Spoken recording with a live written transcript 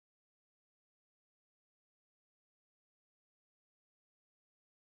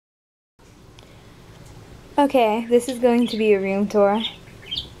Okay, this is going to be a room tour,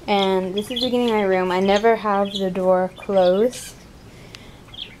 and this is the beginning of my room. I never have the door closed.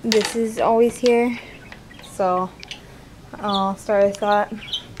 This is always here, so I'll start with that.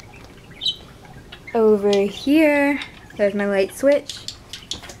 Over here, there's my light switch.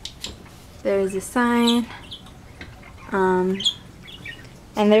 There's a sign, and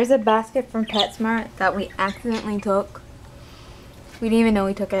there's a basket from PetSmart that we accidentally took. We didn't even know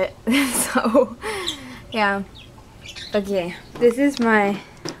we took it, so yeah. Okay, this is my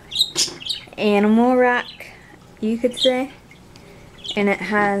animal rack, you could say, and it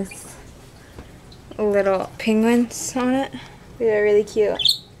has little penguins on it. They're really cute,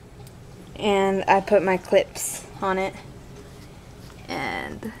 and I put my clips on it.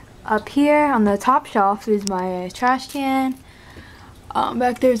 And up here on the top shelf is my trash can.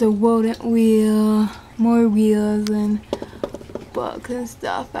 Back there's a rodent wheel, more wheels and books and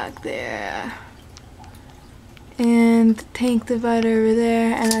stuff back there, and tank divider over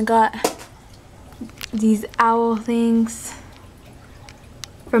there. And I got these owl things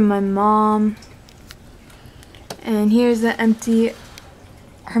from my mom. And here's the empty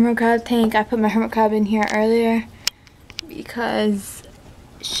hermit crab tank. I put my hermit crab in here earlier because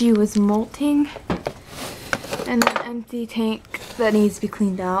she was molting. And an empty tank that needs to be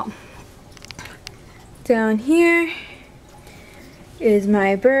cleaned out. Down here is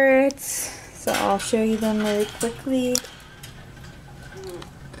my birds, so I'll show you them really quickly.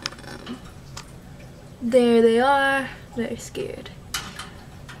 There they are. They're scared.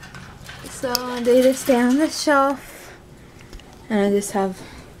 So they just stay on the shelf, and I just have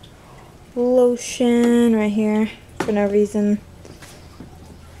lotion right here for no reason.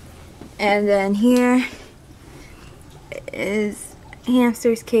 And then here is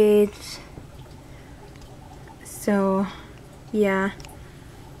hamster's cage. So yeah,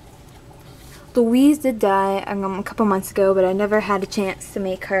 Louise did die a couple months ago, but I never had a chance to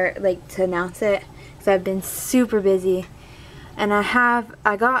make her, to announce it, because I've been super busy. And I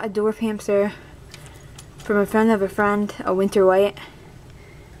got a dwarf hamster from a friend of a friend, a winter white,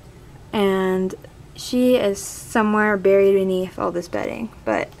 and she is somewhere buried beneath all this bedding,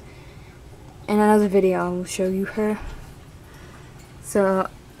 but in another video I'll show you her. So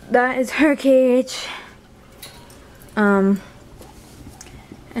that is her cage.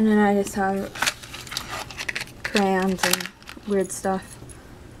 And then I just have crayons and weird stuff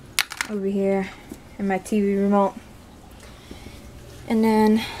over here, and my TV remote. And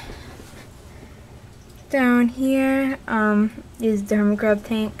then down here is the hermit crab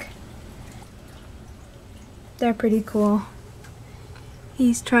tank. They're pretty cool.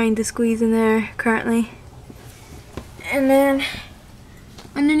 He's trying to squeeze in there currently. And then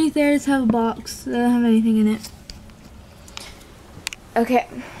underneath there I just have a box that doesn't have anything in it. Okay,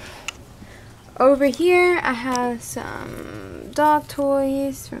 over here I have some dog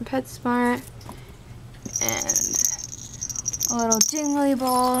toys from PetSmart and little jingly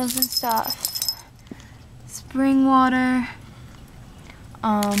balls and stuff, spring water,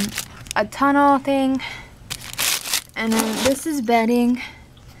 a tunnel thing, and then this is bedding.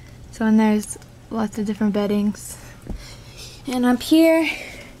 So and there's lots of different beddings. And up here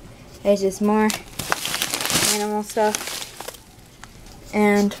there's just more animal stuff.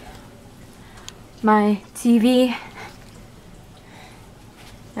 And my TV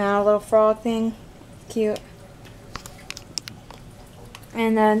and a little frog thing, cute.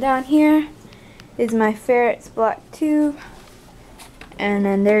 And then down here is my ferret's black tube, and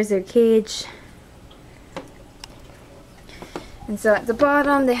then there's their cage. And so at the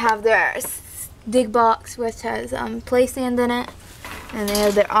bottom they have their dig box, which has play sand in it, and they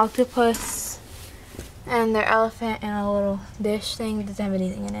have their octopus and their elephant and a little dish thing that doesn't have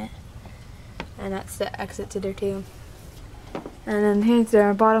anything in it. And that's the exit to their tube. And then here's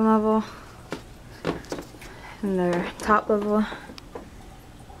their bottom level and their top level.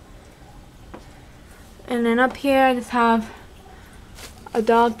 And then up here I just have a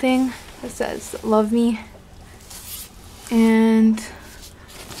dog thing that says love me, and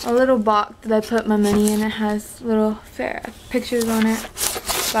a little box that I put my money in. It has little pictures on it,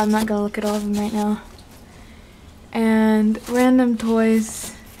 but I'm not gonna look at all of them right now. And random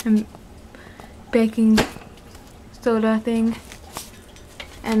toys and baking soda thing.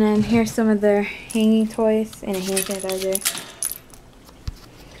 And then here's some of their hanging toys and a hand sanitizer.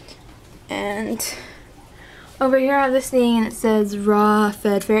 And over here I have this thing, and it says raw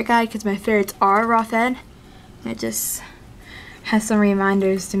fed ferret guide, because my ferrets are raw fed. It just has some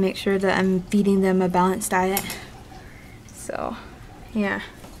reminders to make sure that I'm feeding them a balanced diet. So yeah.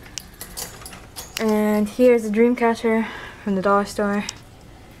 And here's a dream catcher from the dollar store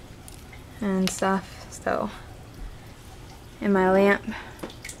and stuff. so, and my lamp,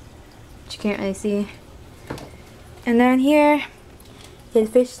 which you can't really see. And then here is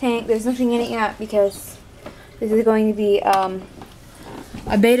a fish tank. There's nothing in it yet because this is going to be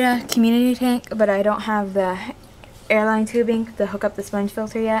a beta community tank, but I don't have the airline tubing to hook up the sponge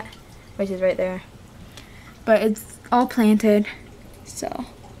filter yet, which is right there. But it's all planted, so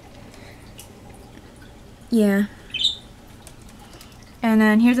yeah. And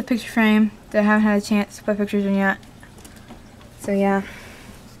then here's a picture frame that I haven't had a chance to put pictures in yet. So yeah,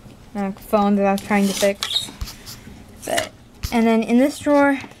 my phone that I was trying to fix. But, and then in this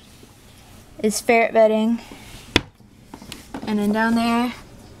drawer is ferret bedding. And then down there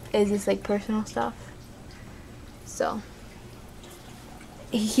is just like personal stuff. So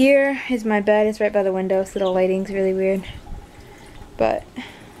here is my bed. It's right by the window, so the lighting's really weird. But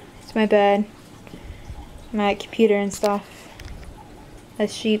it's my bed, my computer and stuff. A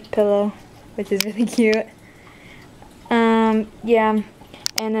sheep pillow, which is really cute. Yeah,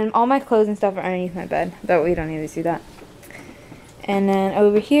 and then all my clothes and stuff are underneath my bed, but we don't need to see that. And then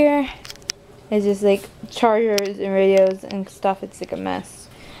over here is just like chargers and radios and stuff. It's like a mess.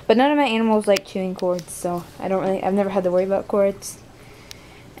 But none of my animals like chewing cords, so I've never had to worry about cords.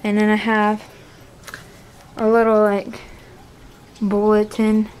 And then I have a little like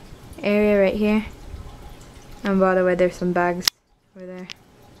bulletin area right here. And by the way, there's some bags over there.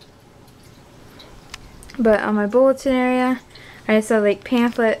 But on my bulletin area, I just have like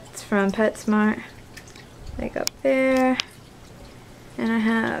pamphlets from PetSmart, like up there. And I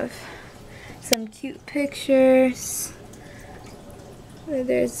have some cute pictures.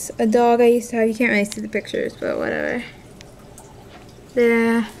 There's a dog I used to have. You can't really see the pictures, but whatever.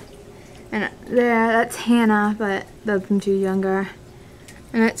 There. And there, that's Hannah, but that's when she was younger.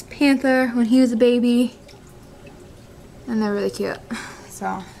 And that's Panther when he was a baby. And they're really cute.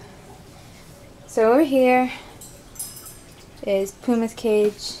 So over here is Puma's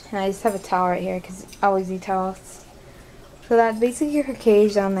cage. And I just have a towel right here because I always need towels. So that's basically her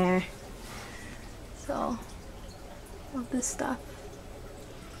cage down there. So, all this stuff.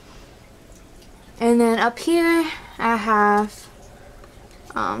 And then up here I have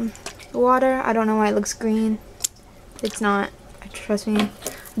water. I don't know why it looks green. It's not. Trust me.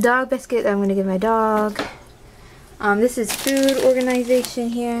 Dog biscuit that I'm going to give my dog. This is food organization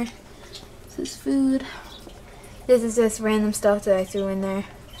here. This is food. This is just random stuff that I threw in there.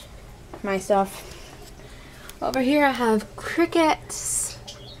 My stuff. Over here I have crickets.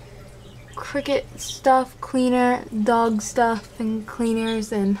 Cricket stuff, cleaner, dog stuff, and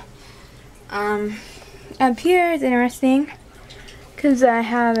cleaners. And up here is interesting because I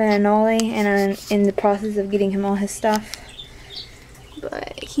have an Anole and I'm in the process of getting him all his stuff.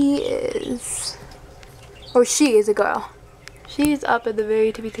 But he is, or she is a girl. She's up at the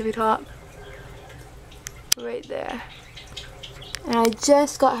very tippy top. Right there. And I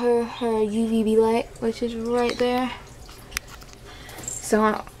just got her UVB light, which is right there.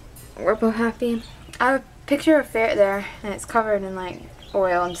 So we're both happy. I have a picture of a ferret there, and it's covered in like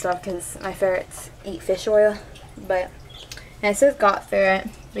oil and stuff because my ferrets eat fish oil. And it says got ferret,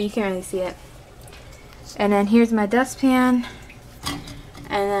 but you can't really see it. And then here's my dustpan.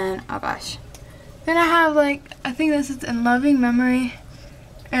 And then, oh gosh. Then I have like, I think this is in loving memory.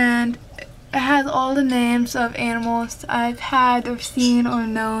 And it has all the names of animals I've had or seen or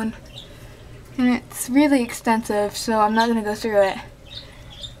known. And it's really extensive, so I'm not going to go through it.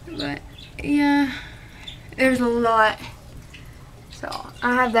 But yeah, there's a lot. So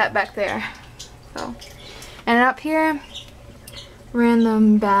I have that back there. So, and up here,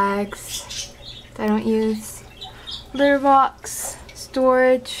 random bags that I don't use. Litter box,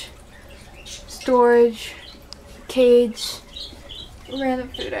 storage, cage, random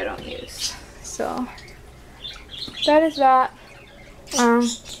food I don't use. So that is that.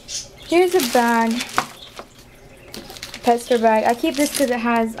 Here's a bag, pet store bag. I keep this because it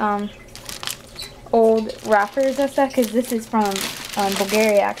has old wrappers and stuff, because this is from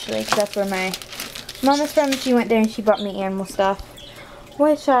Bulgaria actually, because that's where my mom is from. She went there and she bought me animal stuff,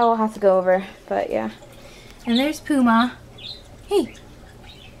 which I will have to go over, but yeah. And there's Puma. Hey.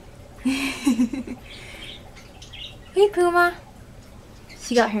 Hey Puma.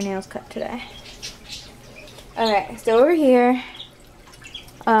 She got her nails cut today. Alright, so over here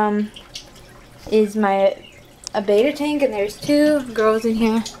is a beta tank, and there's 2 girls in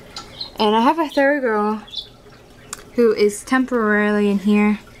here. And I have a 3rd girl who is temporarily in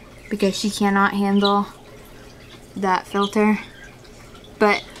here because she cannot handle that filter.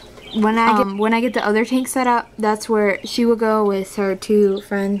 But when I get the other tank set up, that's where she will go with her 2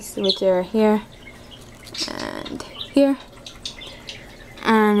 friends, which are here and here.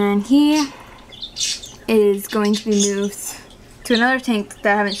 And then here is going to be moved to another tank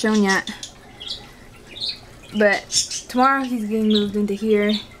that I haven't shown yet. But tomorrow he's getting moved into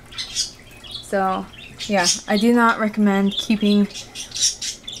here. So yeah, I do not recommend keeping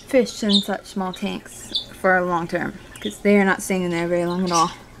fish in such small tanks for a long term, because they are not staying in there very long at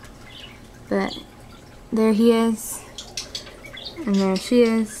all. But there he is, and there she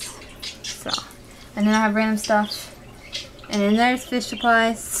is. So, and then I have random stuff, and then there's fish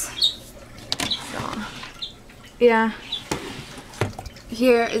supplies. So yeah,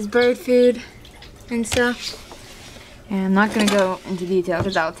 here is bird food and stuff. And I'm not gonna go into detail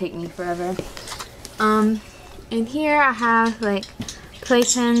because that will take me forever. In here I have like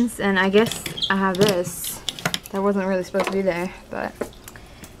playpens, and I guess I have this. That wasn't really supposed to be there, but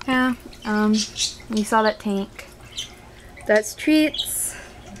yeah. You saw that tank. That's treats.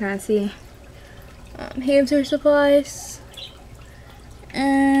 You can see hamster supplies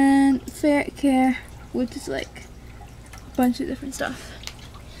and ferret care, which is like a bunch of different stuff.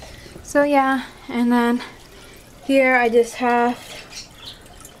 So yeah, and then here I just have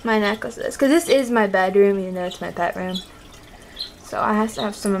my necklaces, because this is my bedroom even though it's my pet room. So I have to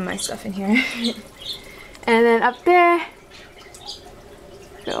have some of my stuff in here. And then up there,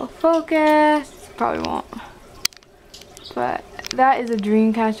 it'll focus, probably won't. But that is a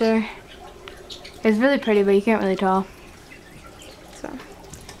dream catcher. It's really pretty, but you can't really tell. So,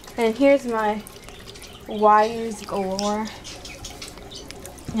 and here's my wires galore.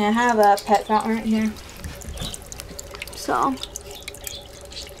 And I have a pet fountain right here. So,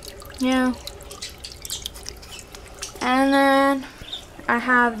 yeah. And then I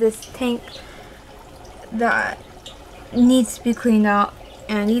have this tank that needs to be cleaned out,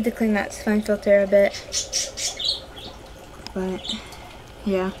 and I need to clean that sponge filter a bit. But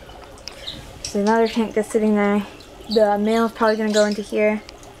yeah, there's another tank that's sitting there. The male is probably gonna go into here.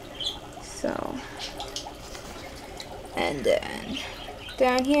 So, and then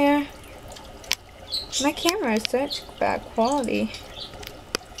down here, my camera is such bad quality.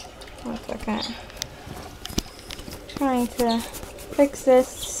 1 second. Trying to fix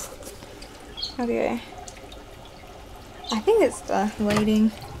this. Okay. I think it's the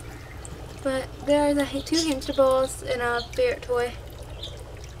lighting. But there's two hamster balls and a ferret toy.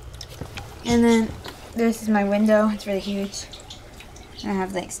 And then this is my window. It's really huge. And I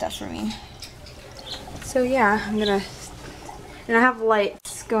have like stuff for me. So yeah, and I have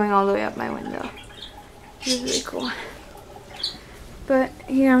lights going all the way up my window. This is really cool. But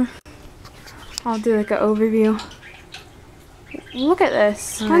yeah, I'll do like an overview. Look at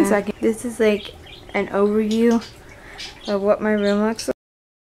this. 1 second. This is like an overview of what my room looks like.